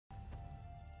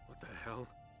hell?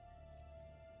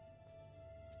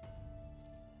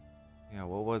 Yeah,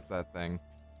 what was that thing?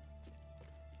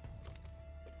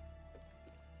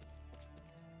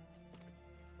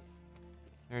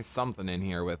 There's something in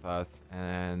here with us,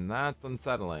 and that's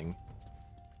unsettling.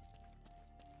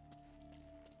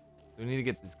 So we need to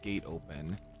get this gate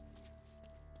open.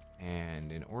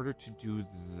 And in order to do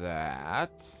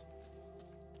that,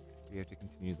 we have to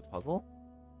continue the puzzle.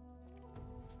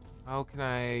 How can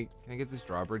I get this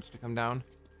drawbridge to come down?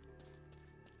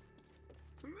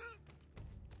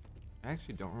 I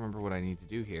actually don't remember what I need to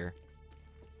do here.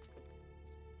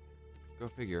 Go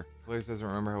figure. FlarezZ doesn't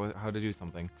remember how to do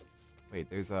something. Wait,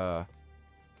 there's a...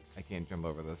 I can't jump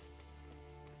over this.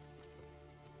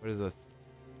 What is this?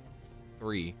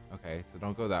 3. Okay, so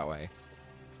don't go that way.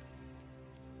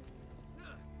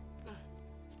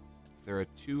 Is there a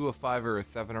 2, a 5, or a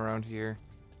 7 around here?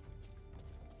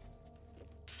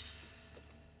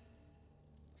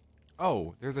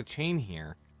 Oh, there's a chain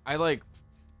here. I, like,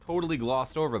 totally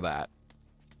glossed over that.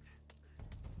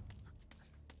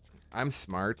 I'm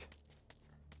smart.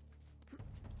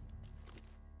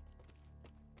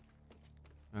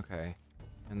 Okay.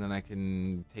 And then I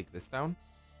can take this down?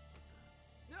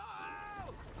 No!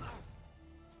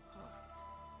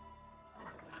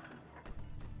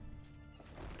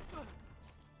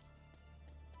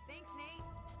 Thanks,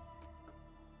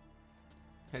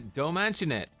 Nate. Don't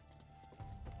mention it.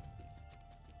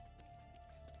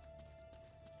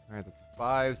 Alright, that's a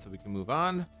 5, so we can move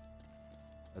on.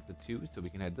 That's a 2, so we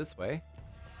can head this way.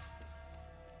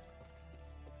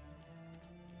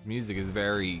 This music is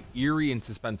very eerie and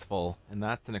suspenseful, and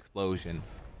that's an explosion.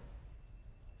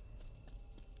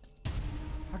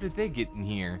 How did they get in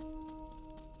here?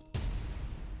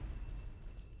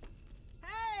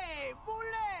 Hey, Boule!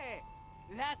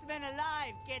 Last man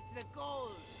alive gets the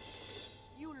gold.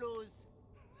 You lose.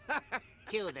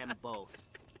 Kill them both.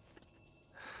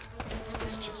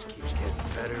 This just keeps getting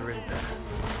better and better.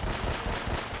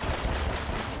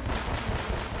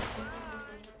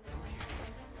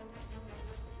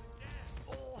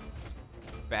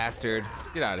 Bastard.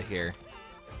 Get out of here.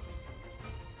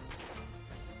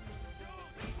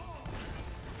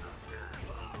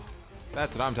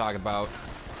 That's what I'm talking about.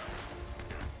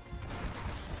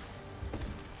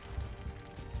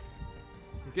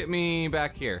 Get me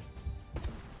back here.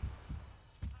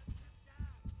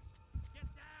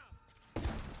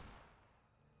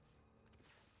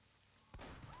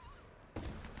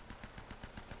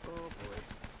 Oh boy.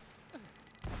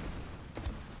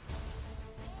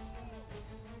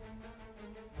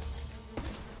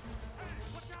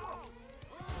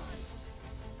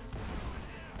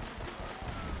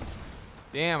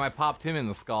 Damn, I popped him in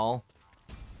the skull.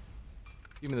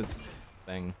 Give me this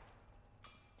thing.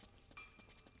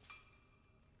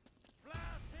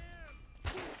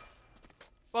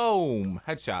 Boom!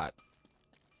 Headshot.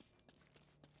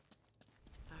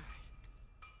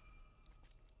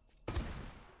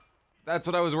 That's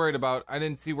what I was worried about. I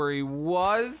didn't see where he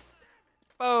was.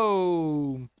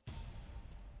 Boom!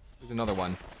 There's another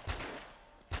one.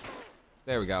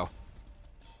 There we go.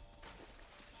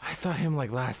 I saw him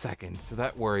like last second, so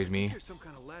that worried me. There's some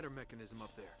kind of ladder mechanism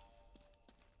up there.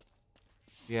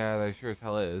 Yeah, there sure as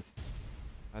hell is.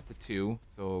 That's a 2,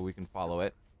 so we can follow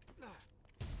it.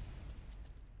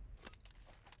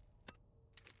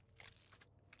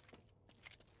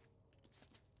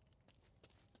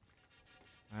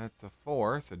 That's a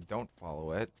 4, so don't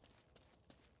follow it.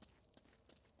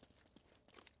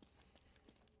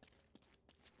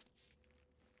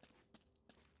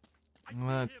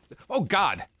 Let's... Oh,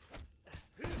 God!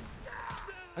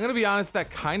 I'm gonna be honest, that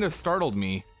kind of startled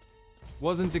me.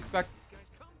 Wasn't expect...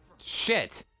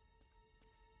 Shit!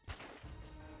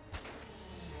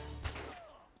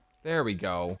 There we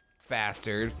go,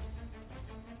 bastard.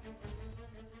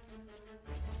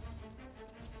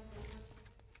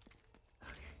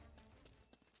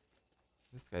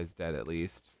 This guy's dead at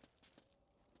least.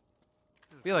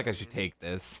 I feel like I should take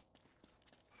this.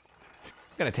 I'm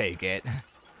gonna take it.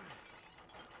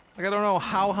 Like, I don't know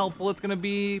how helpful it's gonna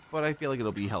be, but I feel like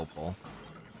it'll be helpful.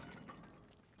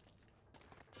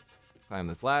 Climb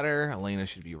this ladder. Elena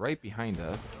should be right behind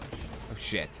us. Oh,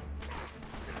 shit.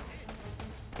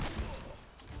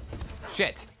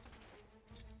 Shit!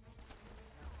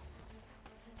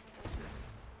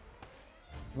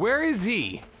 Where is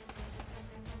he?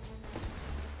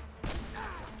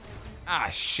 Ah,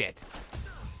 shit.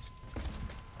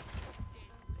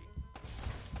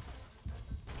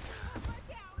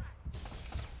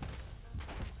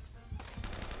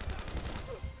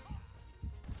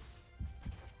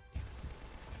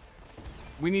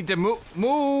 We need to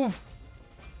move.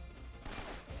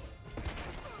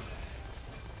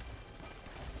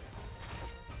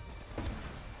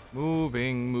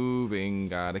 Moving, moving,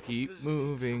 gotta keep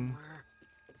moving.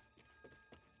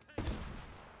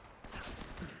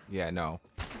 Yeah, no.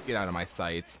 Get out of my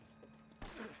sights.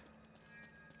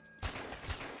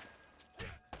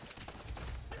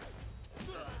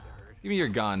 Give me your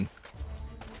gun.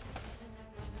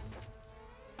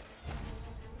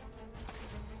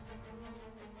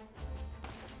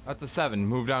 That's a 7.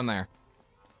 Move down there.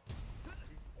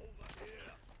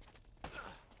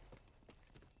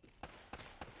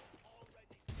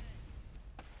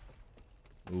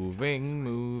 Moving,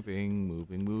 moving,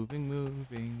 moving, moving,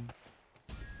 moving.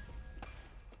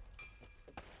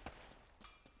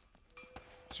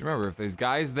 Just remember, if there's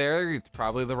guys there, it's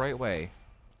probably the right way.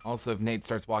 Also, if Nate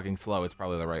starts walking slow, it's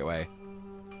probably the right way.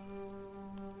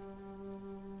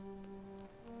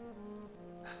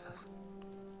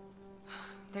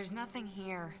 There's nothing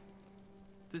here.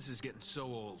 This is getting so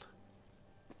old.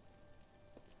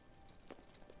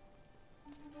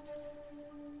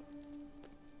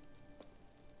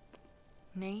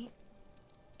 Nate?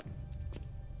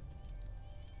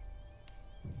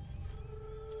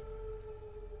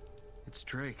 It's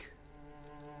Drake.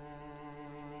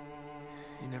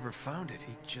 He never found it.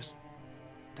 He just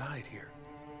died here.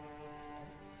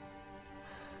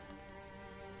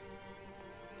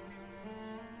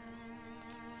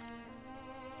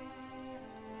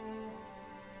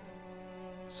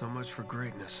 So much for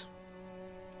greatness.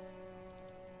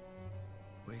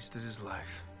 Wasted his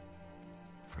life.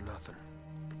 For nothing.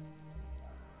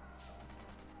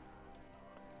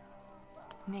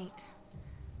 Nate,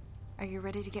 are you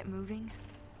ready to get moving?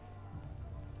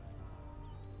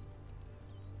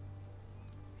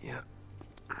 Yeah.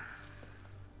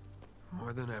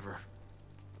 More than ever.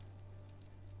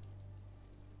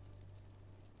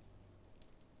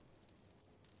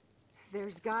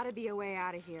 There's gotta be a way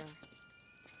out of here.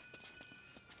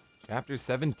 Chapter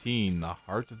 17, The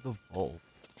Heart of the Vault.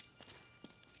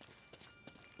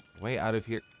 Way out of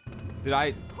here. Did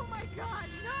I... Oh my god,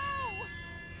 no!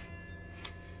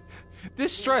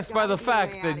 Distressed by the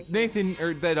fact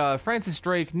that Francis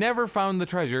Drake never found the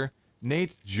treasure,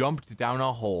 Nate jumped down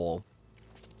a hole,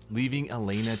 leaving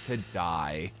Elena to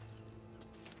die.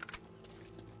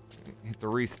 Hit the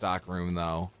restock room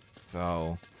though,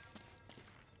 so...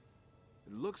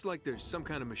 It looks like there's some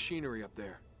kind of machinery up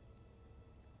there.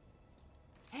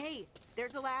 Hey,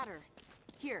 there's a ladder.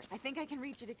 Here, I think I can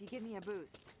reach it if you give me a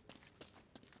boost.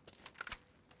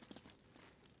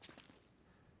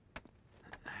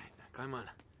 Climb on.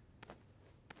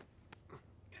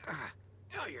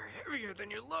 Oh, you're heavier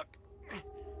than you look.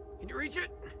 Can you reach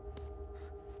it?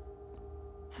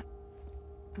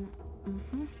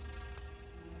 Mm-hmm.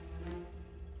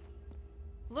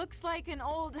 Looks like an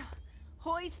old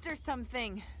hoist or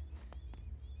something.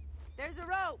 There's a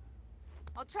rope.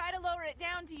 I'll try to lower it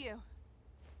down to you.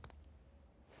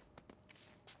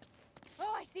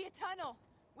 Oh, I see a tunnel.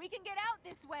 We can get out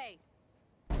this way.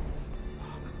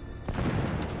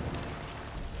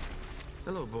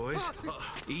 Hello, boys.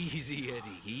 Easy,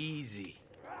 Eddie, easy.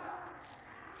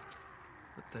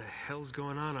 What the hell's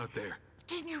going on out there?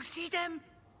 Didn't you see them?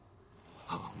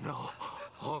 Oh no.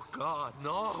 Oh God,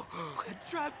 no. We're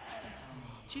trapped.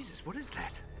 Jesus, what is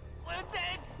that? We're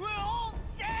dead. We're all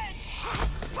dead.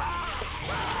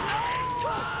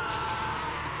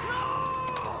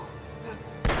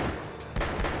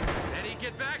 Eddie,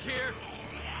 get back here!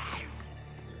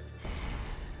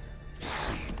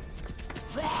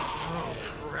 Oh,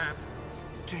 crap.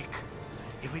 Drake,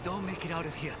 if we don't make it out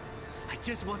of here, I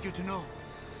just want you to know,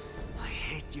 I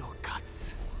hate your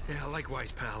guts. Yeah,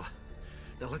 likewise, pal.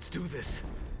 Now let's do this.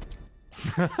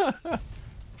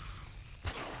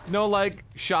 No, like,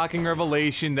 shocking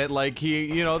revelation that, like,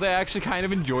 they actually kind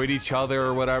of enjoyed each other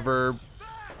or whatever.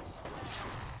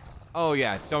 Oh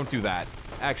yeah, don't do that.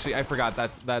 Actually, I forgot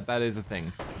that is a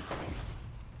thing.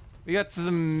 We got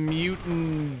some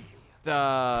mutant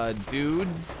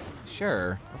dudes.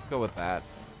 Sure, let's go with that.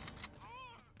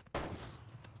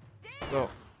 So.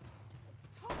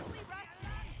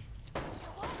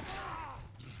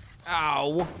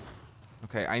 Ow.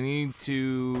 Okay, I need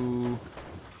to.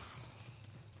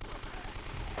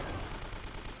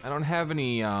 I don't have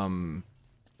any ammo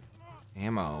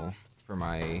for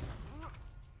my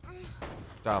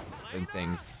stuff and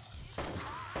things.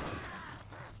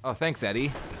 Oh, thanks,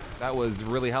 Eddie. That was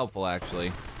really helpful,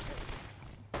 actually.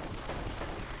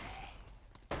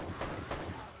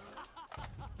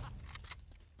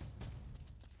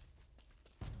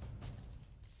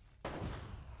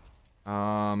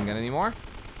 Got any more?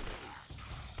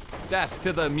 Death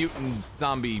to the mutant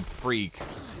zombie freak.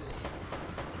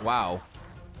 Wow.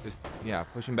 Just, yeah,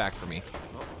 pushing back for me.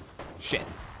 Shit.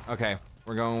 Okay.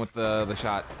 We're going with the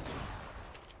shot.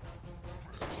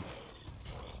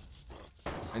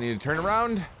 I need to turn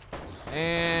around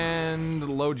and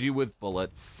load you with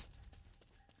bullets.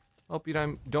 Hope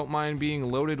you don't mind being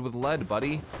loaded with lead,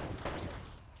 buddy.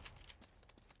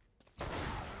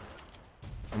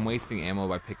 I'm wasting ammo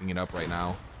by picking it up right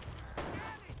now.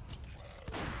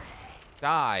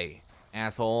 Die,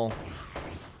 asshole.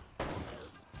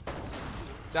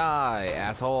 Die,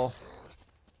 asshole.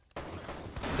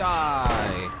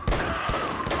 Die.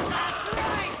 That's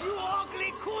right, you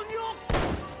ugly kunyuk!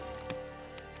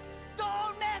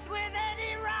 Don't mess with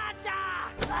any rata!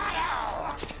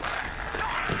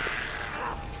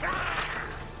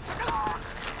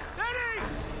 Eddie!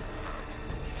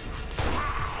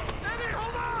 Eddie,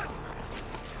 hold on!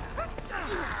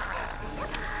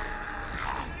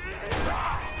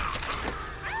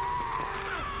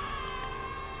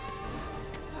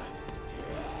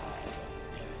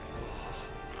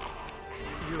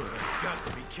 You have got to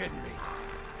be kidding me.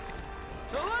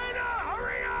 Elena,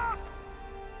 hurry up!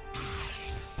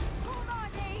 Hold on,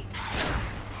 Nate.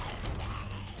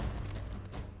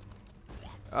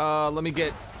 Let me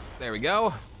get, there we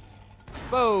go.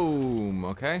 Boom,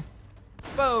 okay.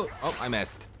 Boom, oh, I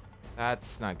missed.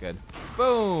 That's not good.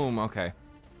 Boom, okay.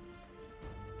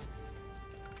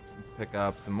 Let's pick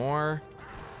up some more.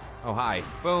 Oh, hi,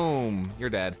 boom, you're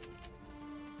dead.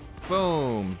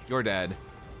 Boom, you're dead.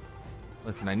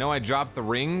 Listen, I know I dropped the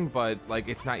ring, but like,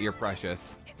 it's not your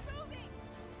precious.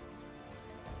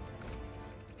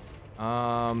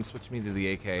 Switch me to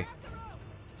the AK.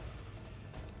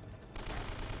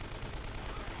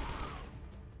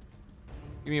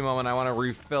 Give me a moment, I want to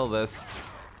refill this.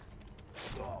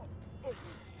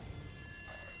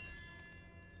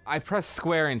 I press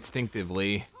square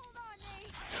instinctively.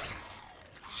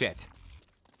 Shit.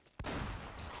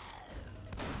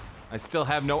 I still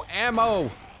have no ammo!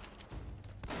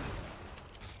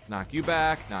 Knock you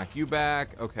back, knock you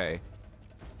back. Okay.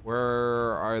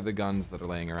 Where are the guns that are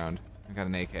laying around? I got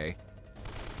an AK.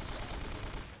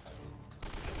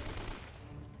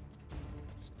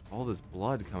 Just all this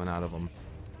blood coming out of them.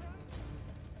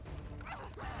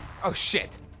 Oh shit!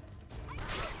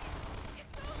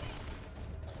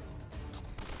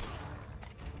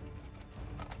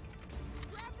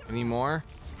 Any more?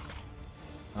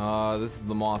 This is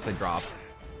the moss I dropped.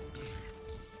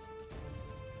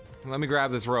 Let me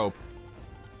grab this rope.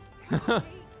 I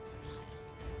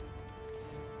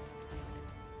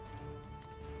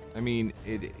mean,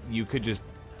 you could just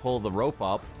pull the rope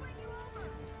up.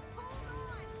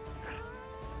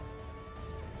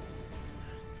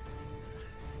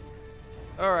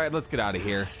 All right, let's get out of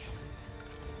here.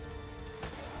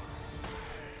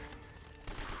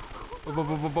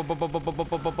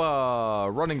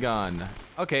 Running gun.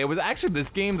 Okay, it was actually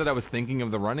this game that I was thinking of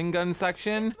the running gun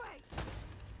section.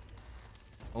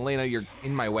 Elena, you're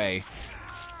in my way.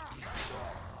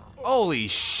 Holy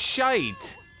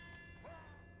shite!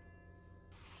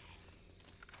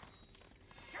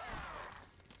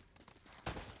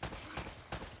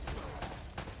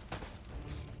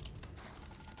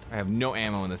 I have no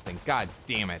ammo in this thing. God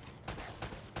damn it.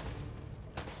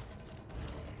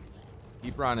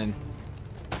 Keep running.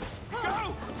 Go! Go,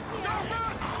 run!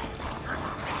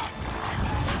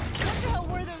 What the hell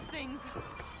were those things?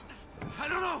 I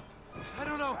don't know. I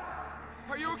don't know.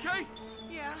 Are you okay?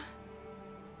 Yeah.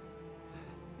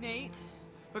 Nate?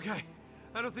 Okay.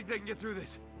 I don't think they can get through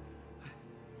this.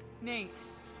 Nate,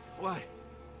 What?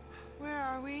 where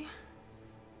are we?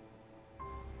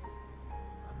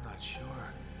 I'm not sure.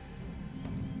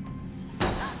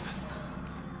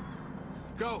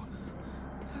 Go!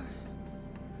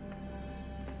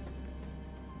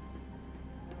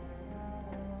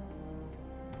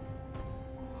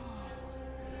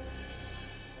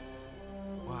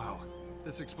 Wow.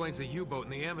 This explains the U-boat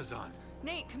in the Amazon.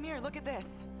 Nate, come here, look at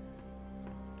this.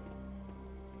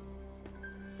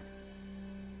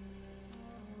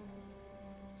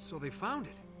 So they found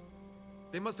it.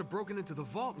 They must have broken into the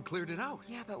vault and cleared it out.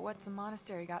 Yeah, but what's a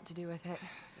monastery got to do with it?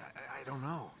 I don't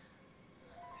know.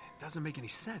 It doesn't make any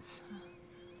sense.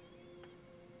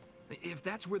 If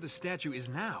that's where the statue is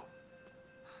now...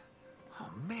 Oh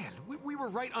man, we were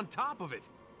right on top of it.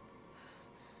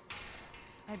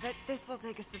 I bet this will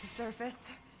take us to the surface.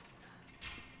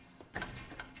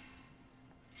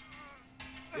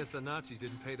 Guess the Nazis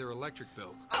didn't pay their electric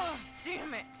bill. Oh,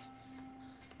 damn it!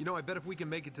 You know, I bet if we can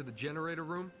make it to the generator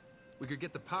room, we could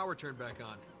get the power turned back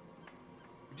on.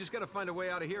 We just gotta find a way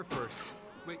out of here first.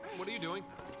 Wait, what are you doing?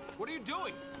 What are you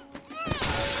doing?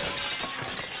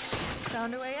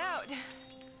 Found a way out.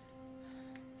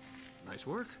 Nice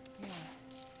work. Yeah.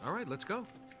 All right, let's go.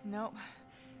 Nope.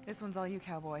 This one's all you,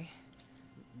 cowboy.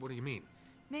 What do you mean?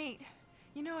 Nate,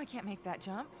 you know I can't make that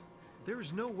jump.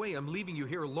 There's no way I'm leaving you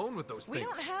here alone with those things. We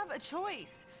don't have a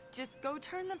choice. Just go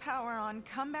turn the power on,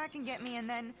 come back and get me, and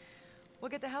then we'll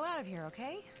get the hell out of here,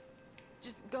 okay?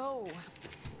 Just go.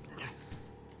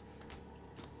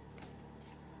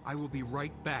 I will be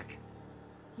right back.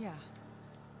 Yeah.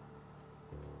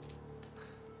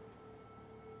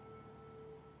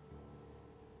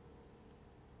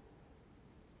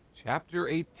 Chapter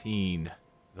 18,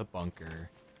 The Bunker.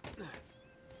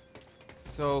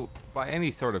 So, by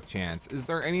any sort of chance, is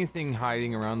there anything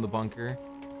hiding around the bunker?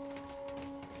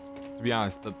 To be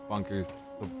honest, the bunker's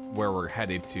where we're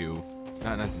headed to,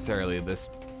 not necessarily this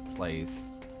place.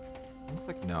 Looks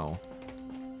like no.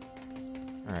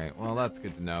 Alright, well that's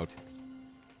good to note.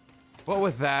 But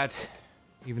with that,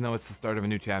 even though it's the start of a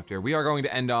new chapter, we are going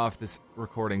to end off this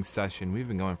recording session. We've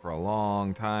been going for a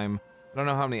long time. I don't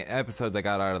know how many episodes I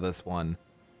got out of this one,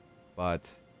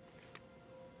 but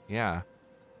yeah,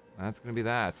 that's gonna be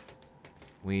that.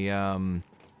 We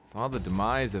saw the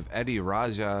demise of Eddie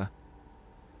Raja,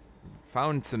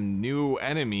 found some new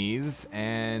enemies,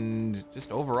 and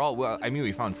just overall, well, I mean,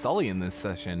 we found Sully in this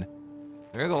session.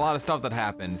 There's a lot of stuff that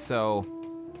happened, so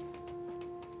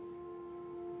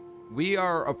we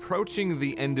are approaching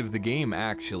the end of the game,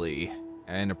 actually,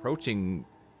 and approaching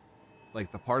like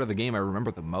the part of the game I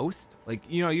remember the most. Like,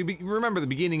 you know, you remember the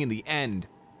beginning and the end.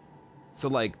 So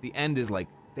like the end is like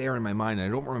there in my mind and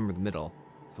I don't remember the middle.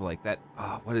 So like that,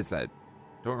 what is that?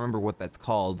 Don't remember what that's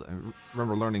called. I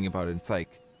remember learning about it in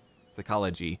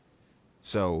psychology.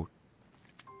 So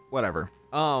whatever.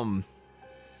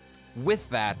 With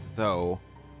that though,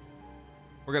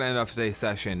 we're gonna end off today's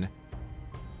session.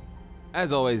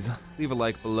 As always, leave a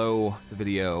like below the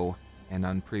video and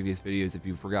on previous videos if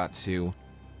you forgot to.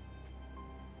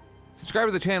 Subscribe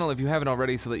to the channel if you haven't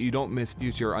already so that you don't miss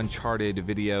future Uncharted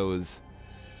videos.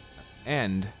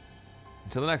 And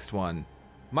until the next one,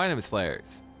 my name is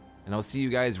Flarez, and I'll see you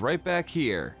guys right back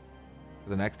here for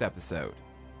the next episode.